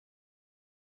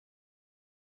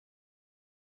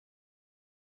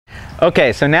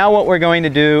Okay, so now what we're going to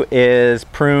do is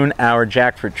prune our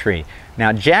jackfruit tree.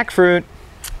 Now jackfruit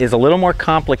is a little more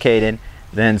complicated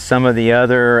than some of the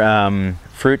other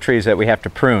fruit trees that we have to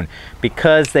prune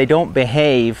because they don't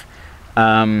behave,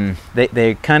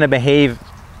 they kind of behave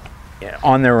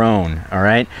on their own, all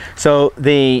right? So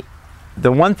the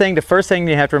first thing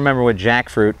you have to remember with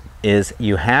jackfruit is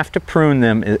you have to prune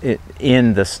them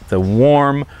in the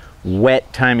warm,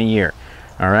 wet time of year.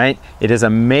 All right, it is a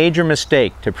major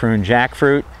mistake to prune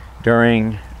jackfruit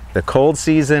during the cold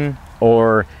season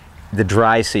or the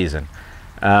dry season.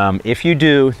 If you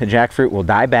do, the jackfruit will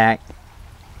die back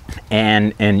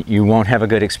and you won't have a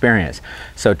good experience.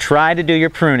 So try to do your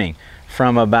pruning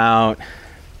from about,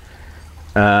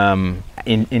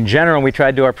 in general, we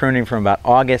try to do our pruning from about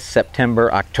August,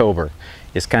 September, October.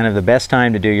 Is kind of the best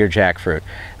time to do your jackfruit.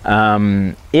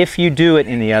 If you do it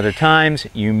in the other times,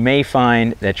 you may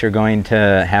find that you're going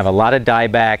to have a lot of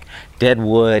dieback, dead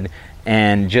wood,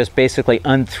 and just basically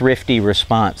unthrifty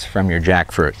response from your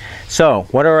jackfruit. So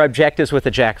what are our objectives with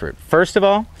the jackfruit? First of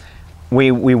all,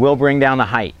 we will bring down the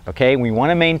height, okay? We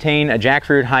want to maintain a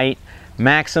jackfruit height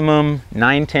maximum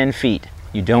 9-10 feet.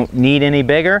 You don't need any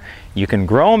bigger. You can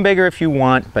grow them bigger if you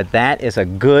want, but that is a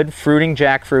good fruiting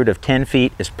jackfruit of 10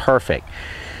 feet is perfect.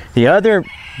 The other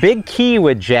big key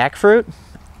with jackfruit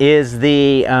is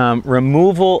the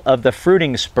removal of the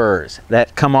fruiting spurs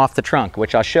that come off the trunk,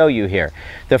 which I'll show you here.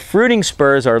 The fruiting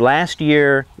spurs are last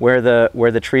year where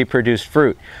the tree produced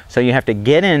fruit. So you have to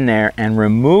get in there and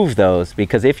remove those,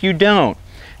 because if you don't,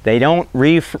 they don't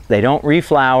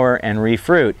reflower and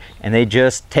refruit, and they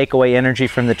just take away energy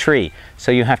from the tree.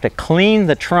 So you have to clean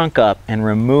the trunk up and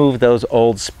remove those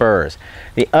old spurs.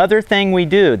 The other thing we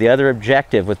do, the other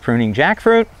objective with pruning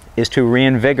jackfruit, is to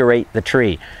reinvigorate the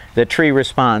tree. The tree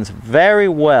responds very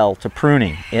well to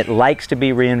pruning. It likes to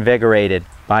be reinvigorated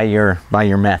by your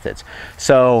methods.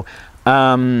 So,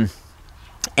 and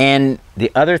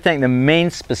the other thing, the main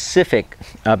specific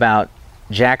about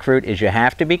jackfruit is you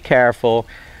have to be careful,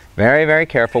 very, very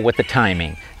careful with the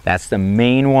timing. That's the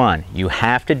main one. You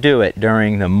have to do it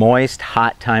during the moist,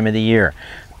 hot time of the year.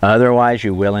 Otherwise,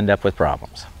 you will end up with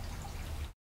problems.